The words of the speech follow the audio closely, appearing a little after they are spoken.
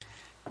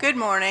Good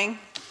morning.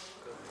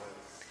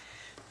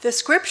 The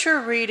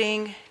scripture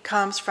reading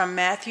comes from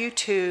Matthew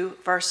 2,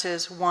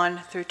 verses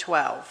 1 through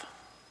 12.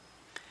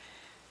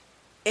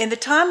 In the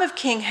time of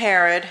King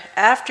Herod,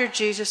 after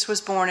Jesus was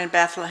born in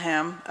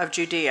Bethlehem of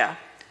Judea,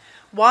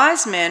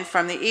 wise men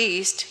from the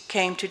east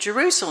came to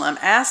Jerusalem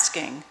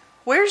asking,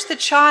 "Where's the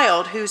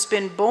child who's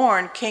been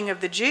born King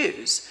of the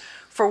Jews?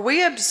 For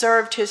we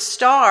observed his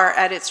star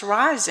at its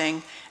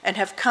rising and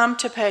have come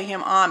to pay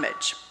him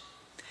homage."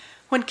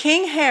 When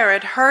King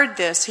Herod heard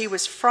this, he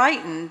was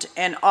frightened,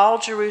 and all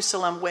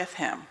Jerusalem with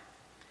him.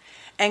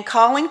 And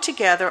calling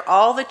together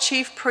all the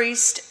chief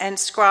priests and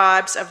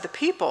scribes of the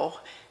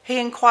people, he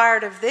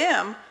inquired of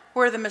them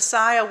where the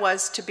Messiah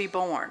was to be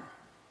born.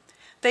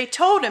 They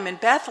told him, "In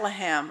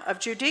Bethlehem of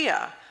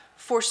Judea,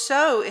 for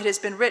so it has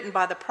been written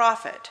by the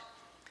prophet.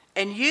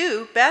 And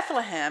you,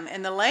 Bethlehem,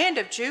 in the land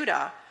of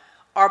Judah,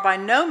 are by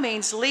no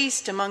means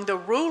least among the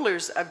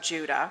rulers of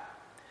Judah,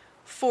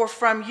 for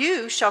from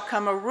you shall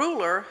come a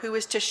ruler who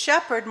is to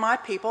shepherd my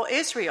people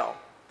Israel."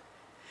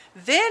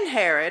 Then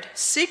Herod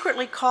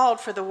secretly called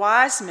for the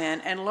wise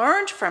men and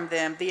learned from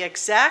them the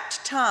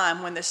exact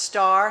time when the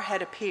star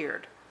had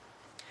appeared.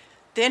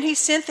 Then he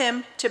sent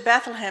them to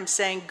Bethlehem,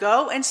 saying,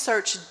 "Go and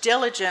search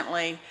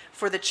diligently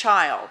for the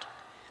child.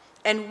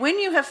 And when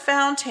you have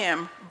found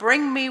him,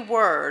 bring me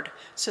word,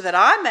 so that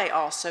I may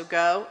also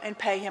go and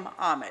pay him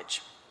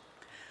homage."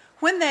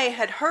 When they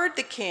had heard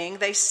the king,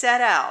 they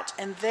set out,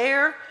 and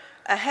there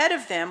ahead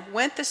of them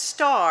went the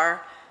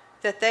star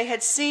that they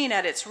had seen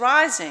at its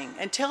rising,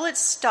 until it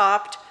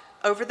stopped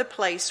over the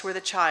place where the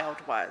child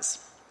was.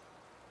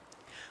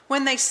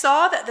 When they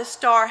saw that the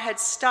star had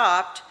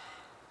stopped,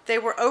 they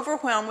were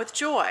overwhelmed with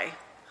joy.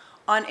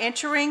 On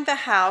entering the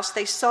house,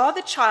 they saw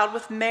the child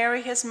with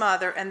Mary his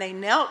mother, and they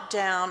knelt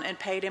down and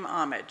paid him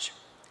homage.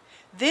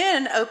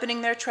 Then,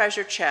 opening their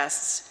treasure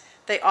chests,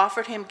 they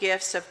offered him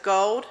gifts of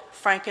gold,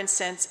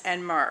 frankincense,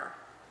 and myrrh.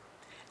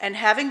 And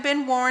having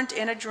been warned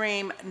in a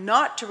dream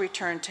not to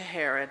return to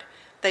Herod,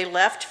 they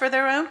left for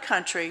their own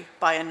country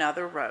by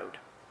another road.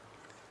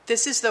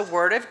 This is the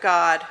word of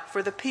God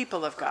for the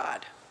people of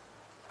God.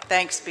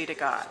 Thanks be to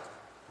God.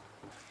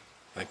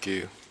 Thank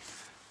you,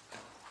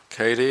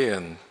 Katie,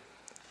 and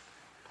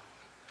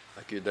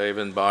thank you,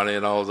 David and Bonnie,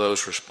 and all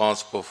those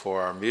responsible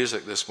for our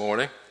music this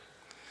morning.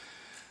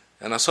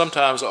 And I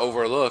sometimes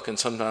overlook and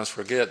sometimes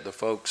forget the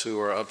folks who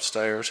are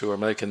upstairs who are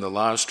making the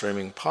live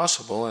streaming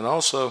possible, and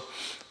also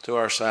to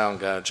our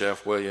sound guy,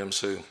 Jeff Williams,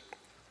 who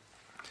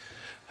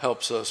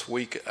helps us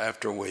week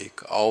after week,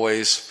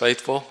 always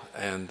faithful,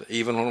 and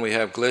even when we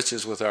have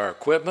glitches with our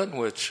equipment,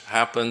 which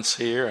happens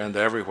here and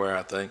everywhere,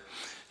 I think,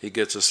 he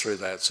gets us through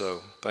that.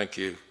 So thank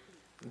you,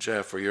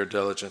 Jeff, for your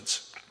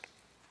diligence.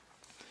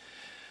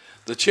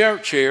 The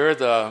church here,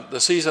 the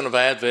season of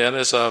Advent,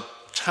 is a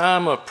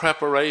time of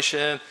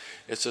preparation.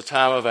 It's a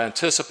time of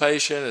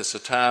anticipation. It's a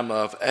time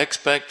of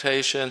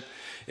expectation.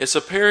 It's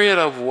a period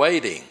of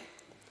waiting.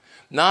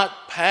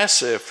 Not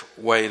passive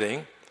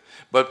waiting,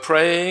 but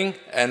praying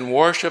and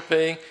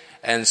worshiping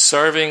and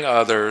serving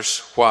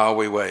others while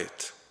we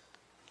wait.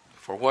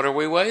 For what are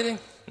we waiting?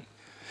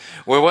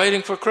 We're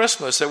waiting for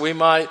Christmas, that we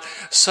might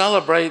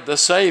celebrate the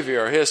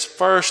Savior, his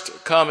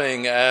first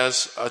coming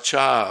as a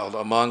child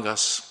among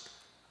us.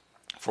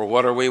 For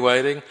what are we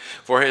waiting?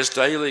 For his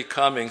daily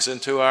comings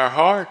into our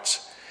hearts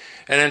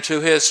and into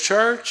his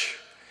church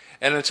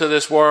and into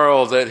this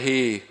world that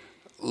he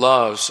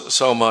loves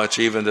so much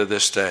even to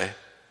this day.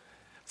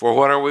 For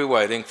what are we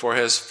waiting? For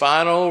his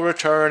final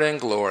return in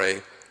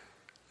glory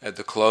at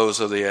the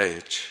close of the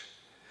age.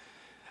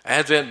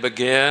 Advent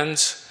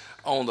begins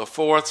on the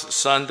fourth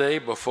Sunday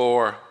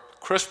before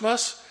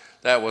Christmas.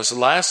 That was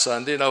last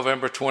Sunday,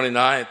 November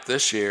 29th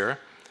this year.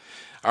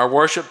 Our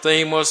worship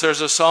theme was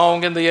 "There's a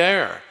Song in the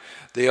Air,"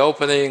 the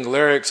opening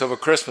lyrics of a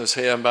Christmas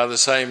hymn by the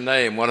same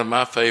name, one of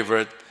my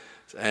favorite,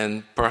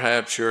 and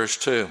perhaps yours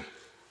too.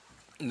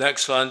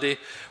 Next Sunday,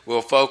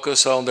 we'll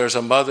focus on "There's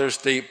a Mother's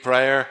Deep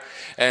Prayer."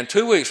 And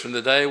 2 weeks from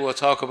today, we'll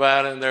talk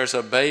about "And There's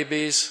a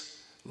Baby's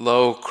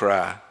Low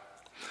Cry."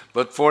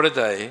 But for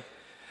today,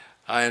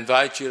 I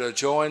invite you to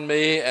join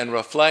me in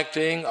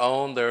reflecting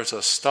on "There's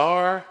a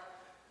Star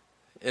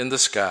in the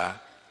Sky."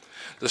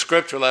 The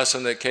scripture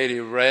lesson that Katie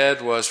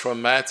read was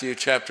from Matthew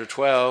chapter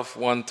 12,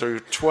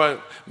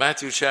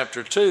 Matthew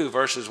chapter 2,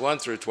 verses 1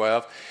 through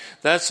 12.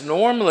 That's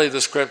normally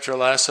the scripture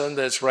lesson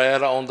that's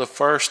read on the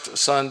first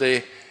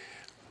Sunday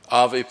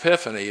of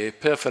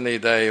Epiphany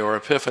Day or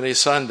Epiphany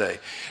Sunday.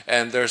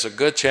 And there's a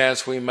good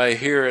chance we may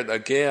hear it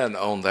again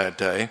on that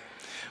day.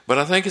 But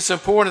I think it's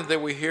important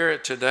that we hear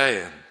it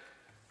today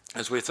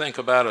as we think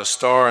about a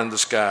star in the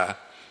sky.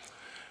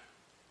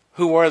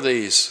 Who were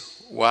these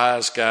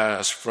wise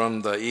guys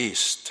from the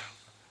east?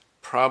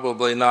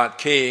 Probably not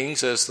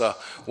kings, as the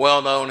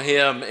well-known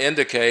hymn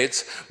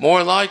indicates.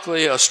 More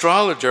likely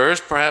astrologers,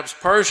 perhaps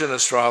Persian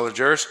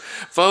astrologers,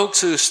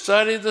 folks who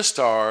studied the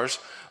stars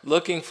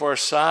looking for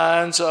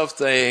signs of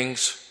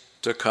things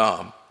to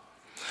come.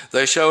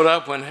 They showed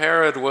up when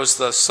Herod was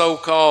the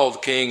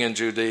so-called king in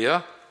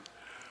Judea,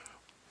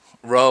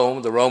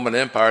 Rome, the Roman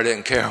Empire,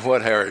 didn't care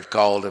what Herod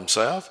called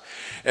himself.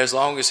 As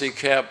long as he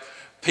kept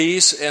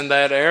peace in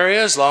that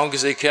area, as long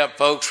as he kept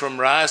folks from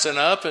rising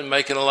up and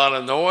making a lot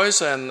of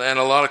noise and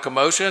a lot of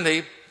commotion,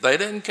 they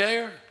didn't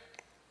care.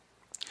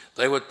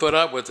 They would put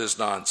up with his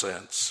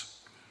nonsense.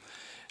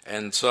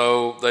 And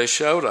so they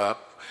showed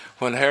up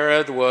when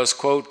Herod was,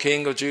 quote,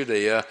 king of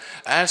Judea,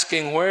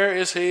 asking, where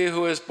is he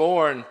who is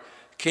born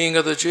king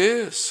of the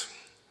Jews?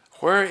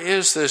 Where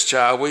is this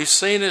child? We've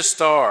seen his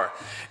star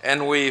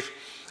and we've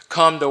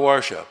come to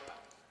worship.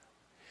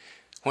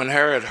 When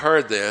Herod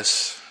heard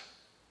this,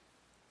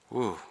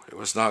 it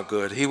was not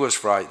good. He was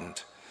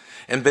frightened.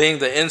 And being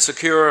the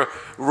insecure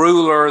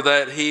ruler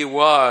that he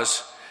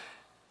was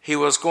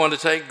going to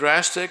take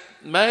drastic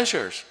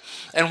measures.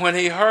 And when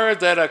he heard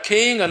that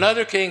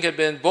another king had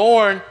been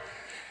born,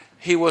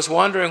 he was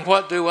wondering,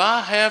 what do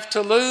I have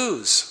to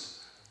lose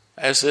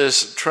as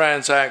this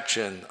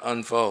transaction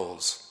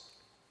unfolds?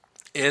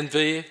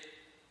 Envy,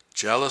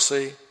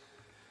 jealousy.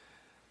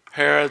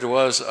 Herod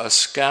was a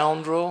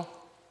scoundrel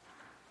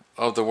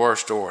of the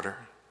worst order.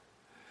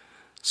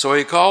 So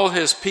he called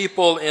his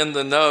people in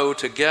the know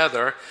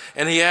together,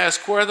 and he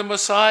asked where the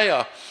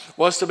Messiah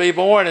was to be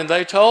born, and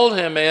they told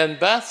him in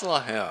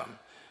Bethlehem.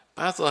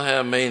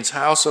 Bethlehem means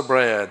house of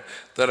bread,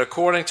 that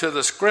according to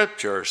the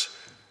scriptures,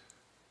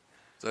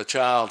 the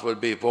child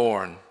would be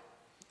born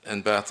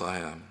in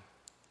Bethlehem.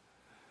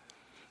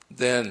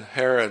 Then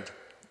Herod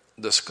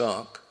the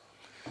skunk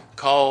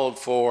called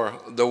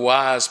for the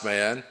wise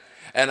men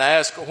and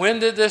asked, when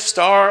did this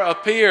star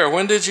appear?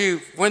 When did you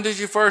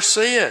first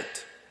see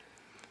it?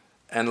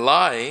 And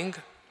lying,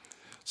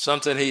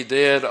 something he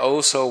did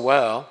so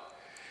well,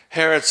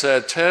 Herod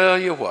said, tell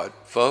you what,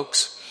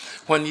 folks,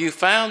 when you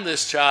found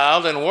this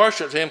child and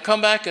worshiped him,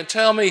 come back and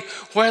tell me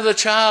where the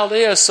child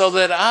is so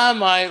that I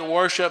might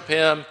worship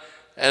him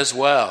as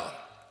well.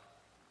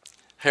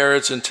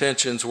 Herod's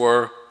intentions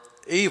were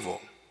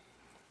evil.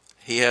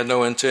 He had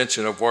no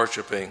intention of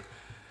worshiping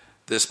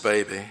this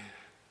baby.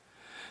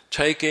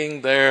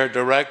 Taking their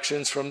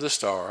directions from the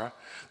star,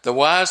 the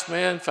wise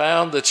men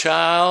found the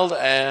child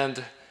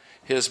and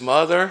his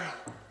mother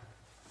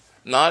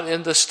not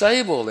in the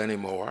stable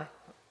anymore,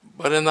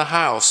 but in the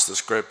house, the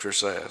scripture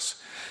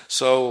says.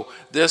 So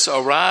this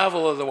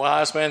arrival of the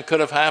wise men could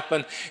have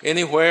happened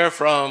anywhere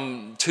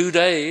from 2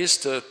 days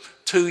to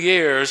 2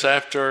 years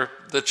after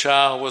the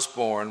child was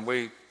born.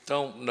 We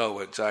don't know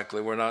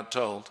exactly, we're not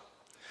told.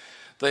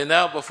 They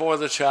knelt before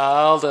the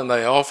child and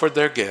they offered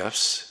their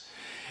gifts,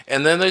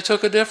 and then they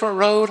took a different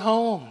road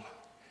home.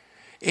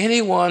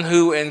 Anyone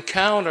who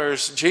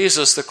encounters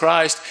Jesus the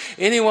Christ,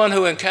 anyone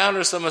who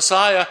encounters the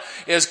Messiah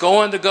is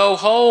going to go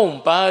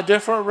home by a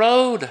different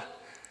road.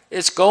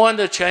 It's going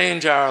to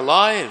change our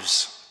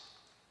lives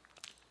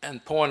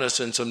and point us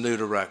in some new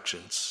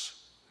directions.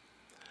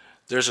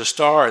 There's a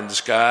star in the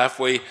sky. If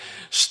we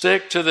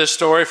stick to this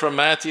story from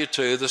Matthew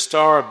 2, the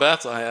star of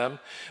Bethlehem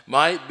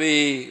might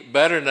be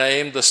better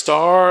named the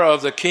star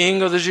of the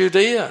King of the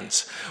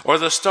Judeans, or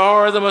the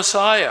star of the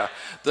Messiah.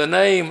 The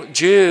name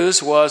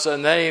Jews was a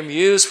name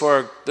used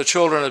for the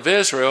children of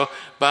Israel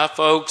by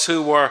folks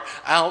who were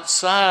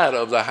outside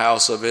of the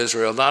house of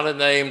Israel, not a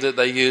name that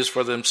they used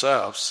for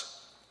themselves.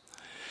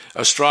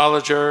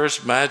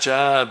 Astrologers,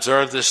 magi,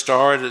 observed this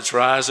star at its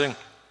rising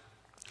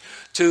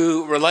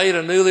to relate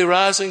a newly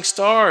rising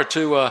star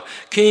to a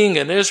king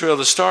in Israel.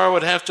 The star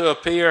would have to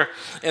appear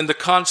in the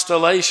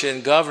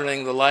constellation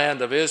governing the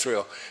land of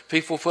Israel.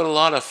 People put a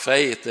lot of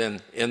faith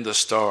in the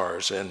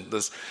stars and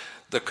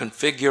the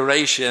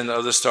configuration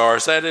of the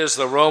stars. That is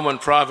the Roman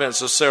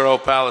province of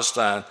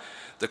Syro-Palestine.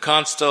 The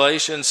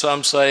constellation,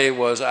 some say,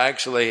 was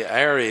actually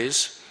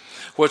Aries,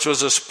 which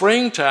was a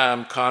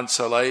springtime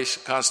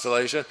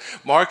constellation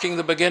marking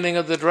the beginning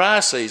of the dry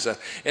season.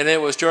 And it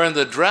was during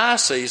the dry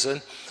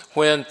season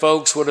when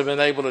folks would have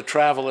been able to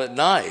travel at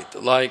night,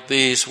 like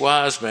these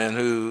wise men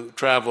who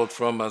traveled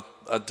from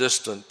a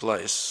distant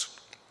place.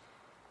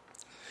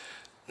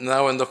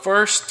 Now, in the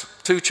first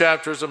 2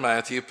 chapters of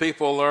Matthew,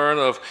 people learn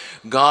of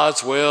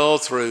God's will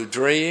through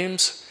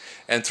dreams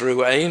and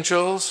through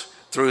angels,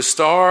 through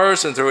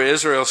stars and through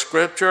Israel's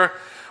scripture.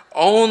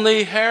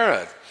 Only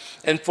Herod,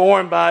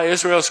 informed by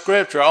Israel's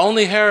scripture,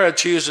 only Herod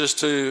chooses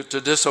to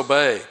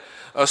disobey.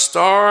 A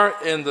star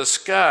in the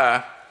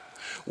sky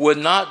would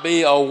not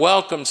be a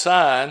welcome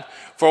sign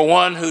for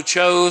one who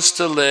chose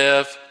to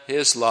live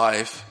his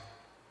life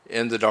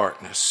in the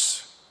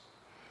darkness.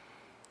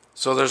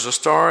 So there's a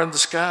star in the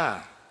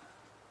sky.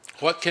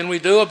 What can we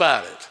do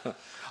about it?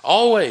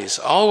 Always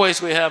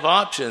we have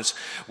options.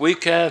 We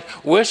can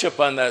wish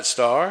upon that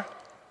star.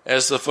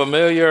 As the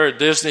familiar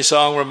Disney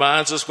song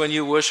reminds us, when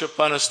you wish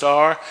upon a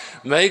star,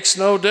 makes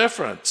no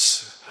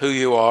difference who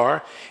you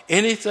are.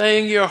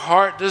 Anything your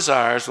heart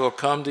desires will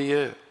come to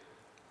you.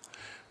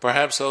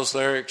 Perhaps those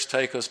lyrics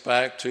take us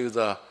back to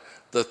the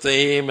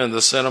theme and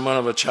the sentiment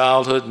of a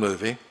childhood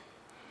movie.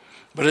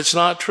 But it's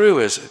not true,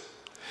 is it?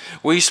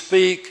 We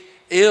speak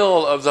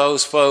ill of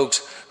those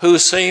folks who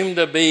seem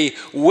to be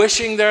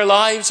wishing their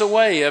lives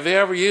away. Have you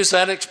ever used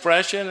that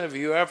expression? Have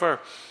you ever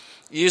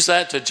use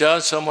that to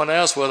judge someone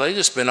else. Well, they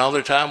just spend all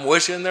their time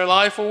wishing their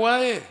life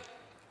away.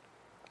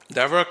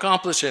 Never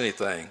accomplish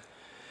anything.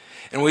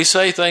 And we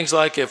say things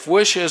like, if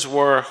wishes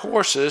were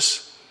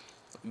horses,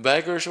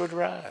 beggars would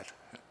ride.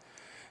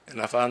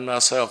 And I find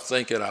myself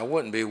thinking, I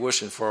wouldn't be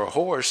wishing for a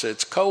horse.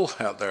 It's cold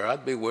out there.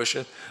 I'd be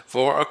wishing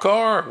for a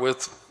car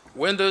with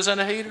windows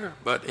and a heater.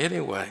 But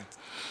anyway,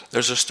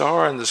 there's a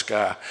star in the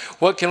sky.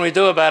 What can we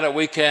do about it?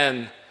 We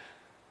can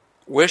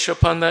wish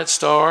upon that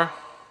star,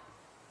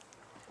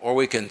 or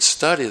we can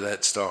study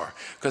that star.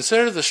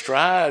 Consider the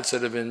strides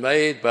that have been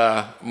made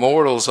by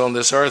mortals on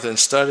this earth in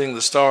studying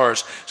the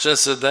stars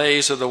since the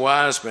days of the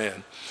wise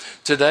men.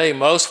 Today,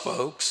 most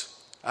folks,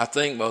 I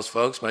think most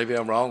folks, maybe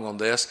I'm wrong on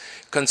this,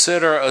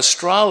 consider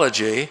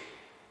astrology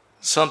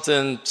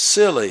something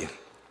silly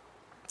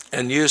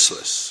and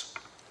useless.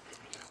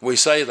 We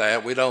say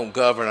that. We don't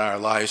govern our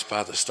lives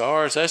by the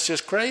stars. That's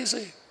just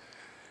crazy.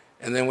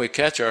 And then we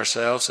catch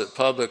ourselves at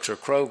Publix or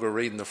Kroger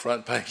reading the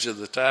front page of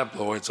the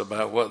tabloids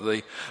about what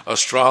the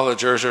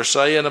astrologers are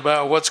saying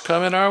about what's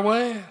coming our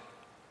way.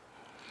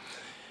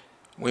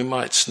 We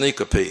might sneak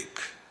a peek.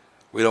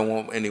 We don't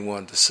want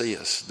anyone to see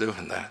us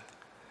doing that.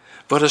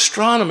 But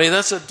astronomy,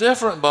 that's a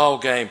different ball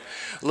game.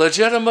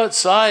 Legitimate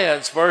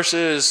science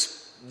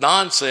versus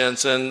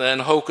nonsense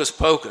and hocus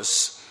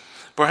pocus.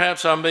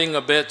 Perhaps I'm being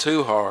a bit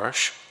too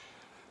harsh.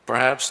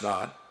 Perhaps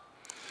not.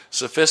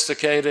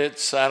 Sophisticated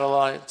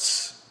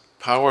satellites,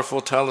 powerful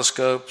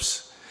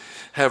telescopes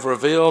have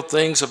revealed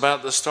things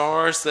about the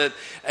stars that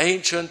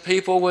ancient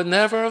people would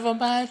never have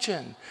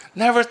imagined,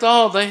 never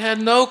thought. They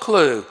had no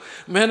clue.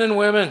 Men and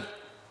women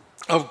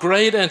of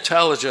great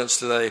intelligence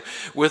today,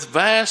 with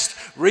vast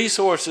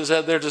resources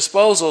at their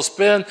disposal,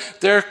 spend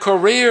their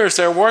careers,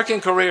 their working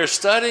careers,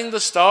 studying the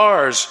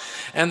stars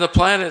and the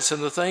planets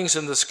and the things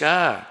in the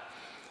sky.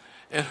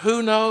 And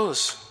who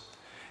knows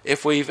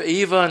if we've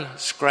even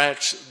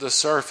scratched the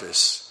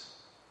surface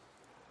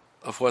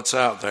of what's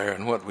out there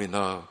and what we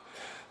know.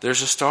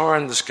 There's a star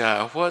in the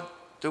sky. What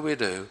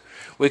do?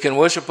 We can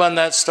wish upon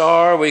that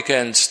star, we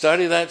can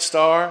study that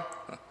star,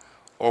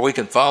 or we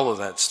can follow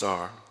that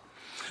star.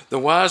 The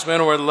wise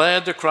men were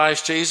led to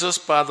Christ Jesus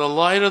by the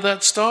light of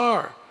that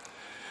star.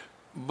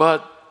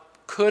 But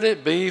could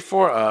it be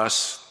for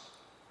us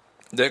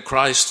that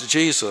Christ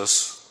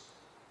Jesus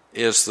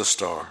is the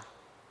star?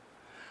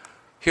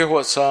 Hear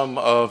what some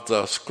of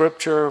the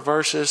scripture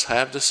verses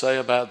have to say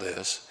about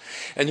this.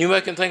 And you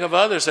can think of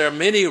others. There are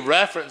many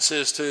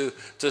references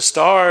to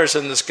stars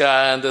in the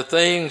sky and to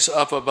things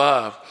up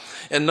above.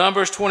 In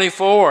Numbers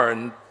 24,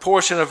 and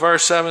portion of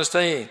verse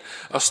 17,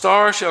 a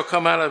star shall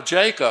come out of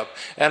Jacob,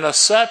 and a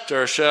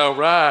scepter shall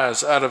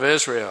rise out of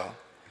Israel.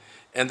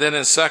 And then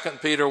in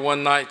 2 Peter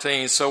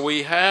 1:19, so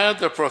we have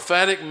the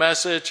prophetic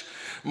message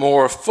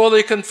more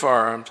fully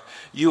confirmed.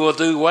 You will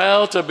do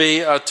well to be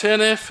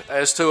attentive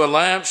as to a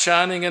lamp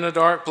shining in a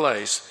dark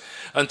place,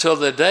 until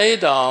the day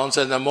dawns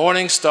and the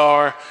morning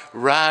star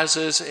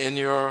rises in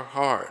your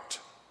heart.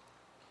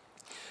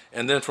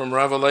 And then from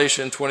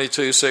Revelation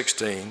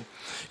 22:16,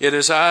 it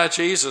is I,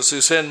 Jesus,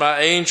 who send my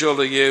angel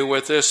to you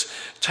with this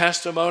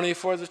testimony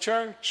for the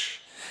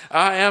church.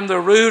 I am the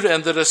root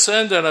and the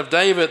descendant of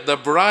David, the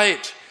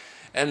bright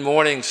and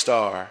morning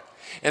star.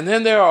 And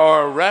then there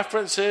are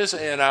references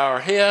in our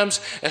hymns,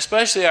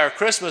 especially our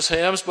Christmas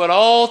hymns, but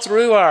all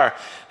through our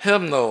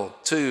hymnal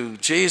to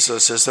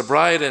Jesus as the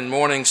bright and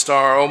morning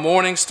star. O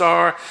morning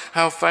star,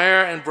 how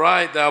fair and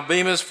bright thou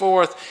beamest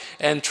forth,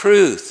 and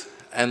truth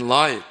and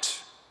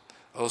light.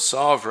 O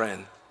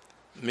sovereign,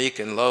 meek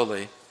and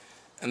lowly.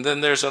 And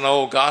then there's an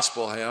old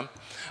gospel hymn.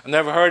 I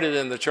never heard it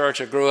in the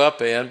church I grew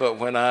up in, but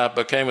when I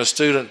became a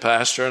student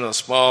pastor in a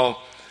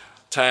small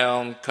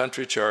town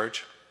country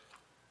church,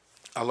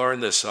 I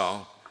learned this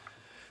song,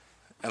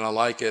 and I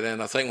like it.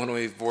 And I think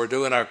when we're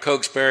doing our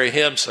Cokesbury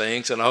hymn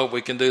sings, and I hope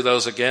we can do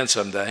those again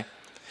someday,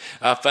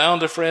 I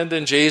found a friend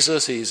in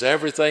Jesus. He's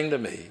everything to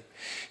me.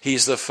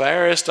 He's the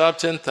fairest of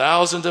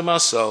 10,000 to my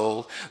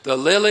soul, the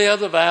lily of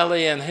the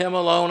valley, and him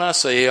alone I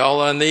see.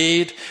 All I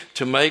need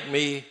to make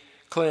me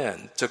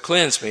to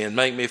cleanse me and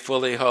make me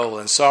fully whole.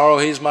 In sorrow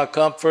he's my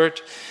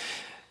comfort,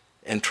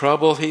 in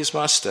trouble he's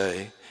my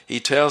stay. He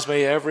tells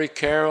me every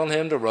care on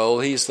him to roll.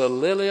 He's the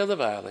lily of the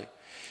valley.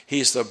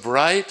 He's the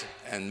bright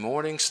and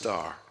morning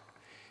star.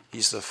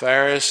 He's the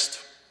fairest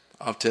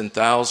of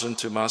 10,000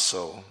 to my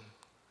soul.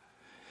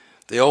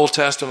 The Old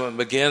Testament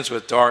begins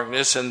with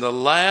darkness, and the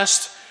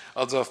last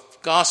of the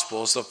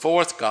Gospels, the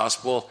fourth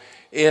Gospel,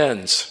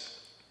 ends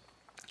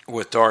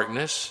with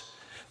darkness.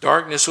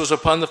 Darkness was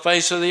upon the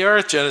face of the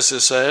earth,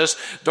 Genesis says.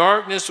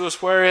 Darkness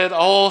was where it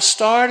all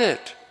started.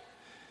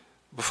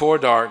 Before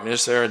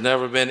darkness, there had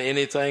never been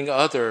anything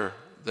other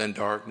than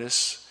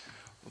darkness.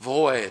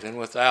 Void and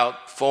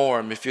without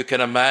form, if you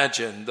can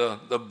imagine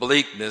the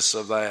bleakness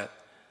of that.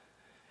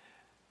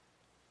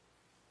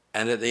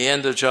 And at the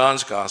end of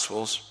John's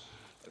gospel,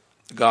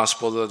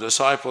 the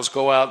disciples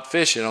go out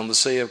fishing on the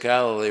Sea of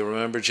Galilee.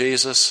 Remember,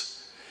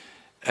 Jesus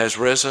has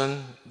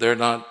risen. They're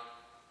not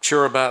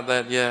sure about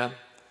that yet.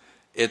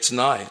 It's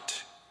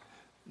night.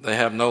 They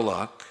have no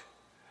luck.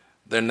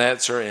 Their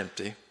nets are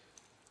empty.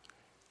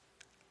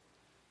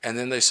 And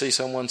then they see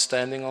someone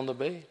standing on the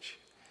beach.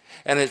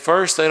 And at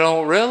first they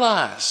don't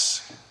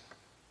realize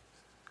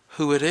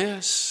who it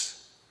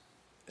is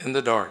in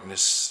the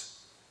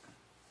darkness.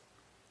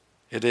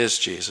 It is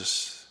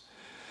Jesus.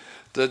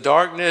 The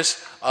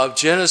darkness of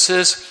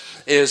Genesis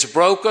is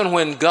broken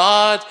when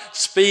God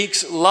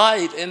speaks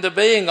light into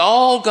being.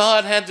 All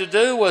God had to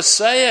do was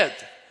say it.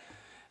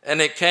 And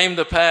it came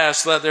to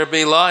pass, let there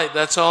be light.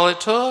 That's all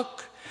it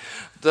took.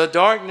 The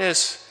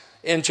darkness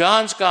in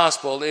John's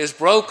gospel is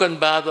broken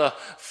by the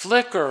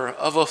flicker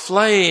of a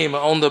flame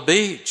on the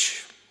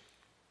beach,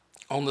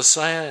 on the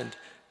sand.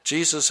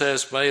 Jesus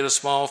has made a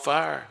small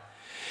fire.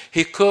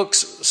 He cooks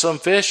some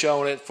fish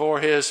on it for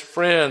his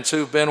friends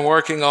who've been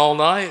working all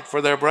night for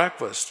their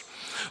breakfast.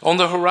 On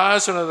the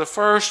horizon are the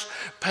first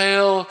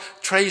pale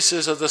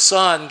traces of the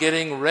sun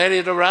getting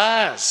ready to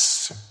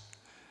rise.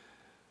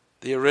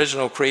 The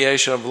original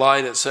creation of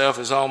light itself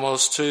is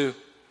almost too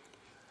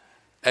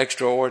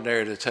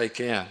extraordinary to take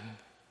in.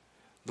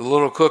 The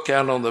little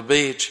cookout on the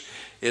beach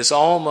is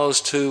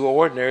almost too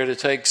ordinary to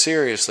take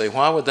seriously.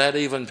 Why would that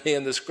even be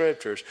in the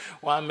scriptures?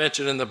 Why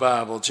mention in the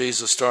Bible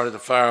Jesus started a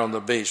fire on the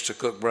beach to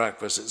cook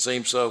breakfast? It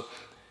seems so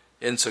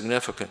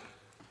insignificant.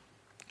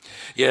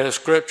 Yet if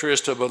scripture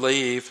is to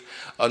believe,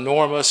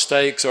 enormous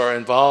stakes are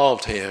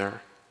involved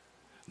here,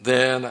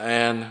 then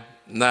and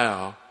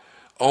now.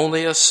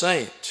 Only a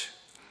saint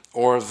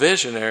or a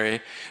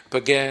visionary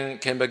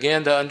can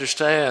begin to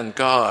understand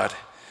God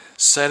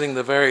setting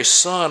the very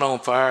sun on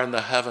fire in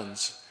the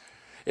heavens.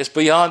 It's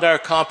beyond our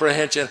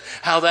comprehension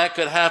how that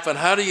could happen.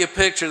 How do you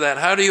picture that?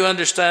 How do you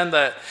understand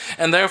that?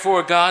 And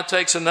therefore God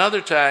takes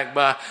another tack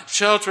by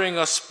sheltering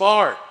a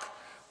spark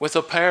with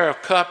a pair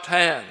of cupped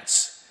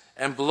hands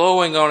and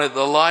blowing on it.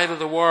 The light of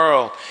the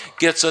world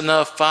gets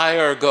enough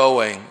fire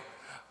going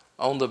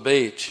on the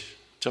beach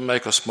to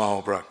make a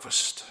small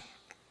breakfast.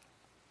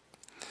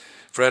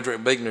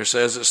 Frederick Buechner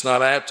says it's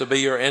not apt to be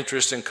your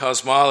interest in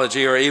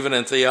cosmology or even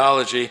in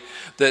theology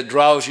that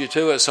draws you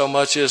to it so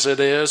much as it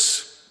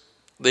is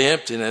the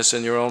emptiness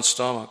in your own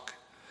stomach.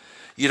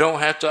 You don't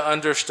have to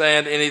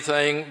understand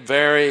anything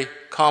very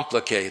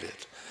complicated.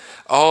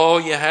 All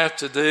you have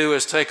to do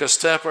is take a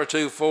step or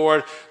two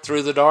forward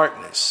through the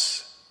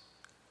darkness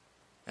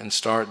and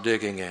start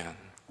digging in.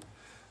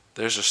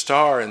 There's a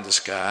star in the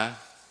sky.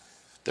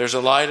 There's a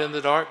light in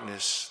the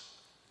darkness.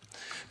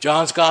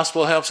 John's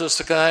Gospel helps us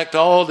to connect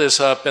all this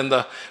up in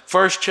the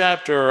first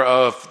chapter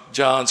of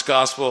John's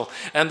Gospel.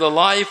 And the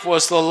life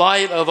was the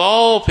light of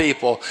all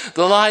people.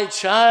 The light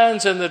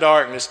shines in the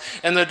darkness,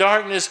 and the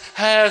darkness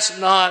has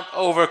not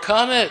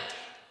overcome it.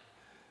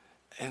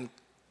 And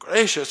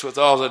gracious, with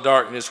all the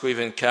darkness we've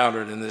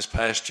encountered in this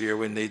past year,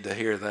 we need to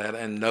hear that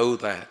and know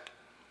that.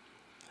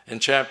 In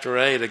chapter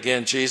 8,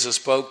 again, Jesus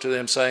spoke to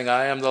them saying,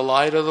 I am the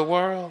light of the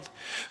world.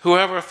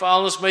 Whoever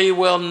follows me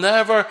will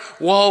never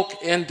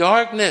walk in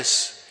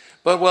darkness,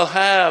 but will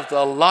have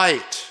the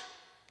light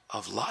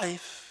of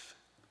life.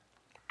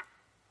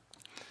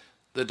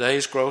 The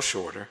days grow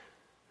shorter.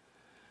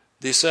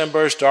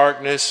 December's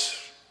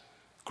darkness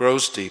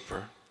grows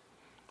deeper.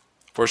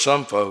 For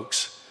some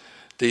folks,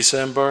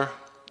 December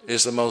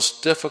is the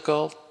most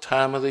difficult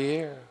time of the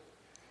year.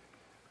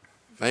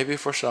 Maybe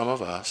for some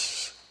of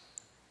us.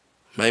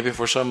 Maybe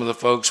for some of the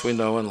folks we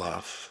know and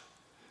love.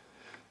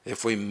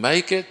 If we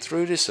make it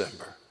through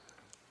December,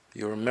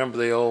 you remember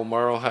the old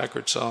Merle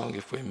Haggard song,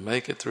 if we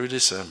make it through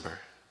December.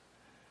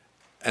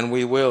 And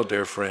we will,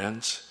 dear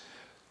friends.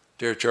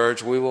 Dear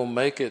church, we will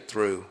make it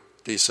through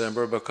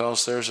December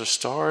because there's a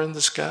star in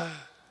the sky.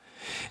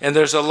 And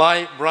there's a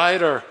light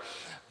brighter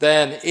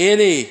than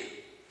any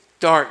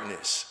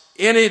darkness.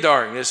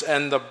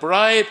 And the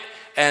bright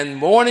and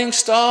morning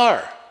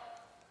star,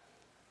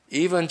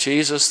 even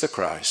Jesus the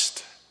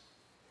Christ,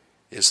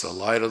 is the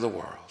light of the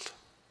world.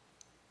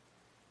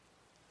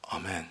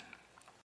 Amen.